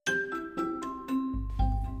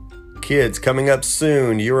Kids, coming up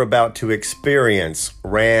soon, you're about to experience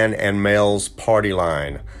Ran and Mel's Party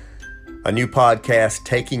Line, a new podcast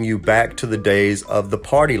taking you back to the days of the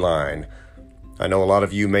party line. I know a lot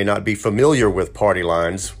of you may not be familiar with party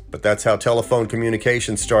lines, but that's how telephone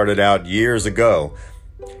communication started out years ago,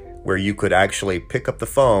 where you could actually pick up the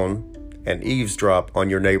phone and eavesdrop on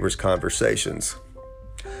your neighbor's conversations.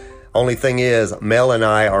 Only thing is, Mel and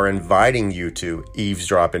I are inviting you to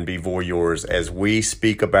eavesdrop and be voyeurs as we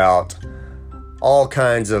speak about all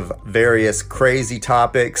kinds of various crazy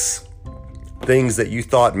topics, things that you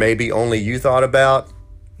thought maybe only you thought about,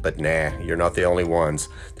 but nah, you're not the only ones.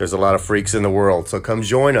 There's a lot of freaks in the world, so come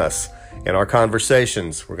join us in our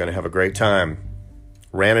conversations. We're going to have a great time.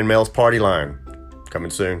 Ran and Mel's Party Line, coming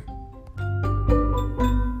soon.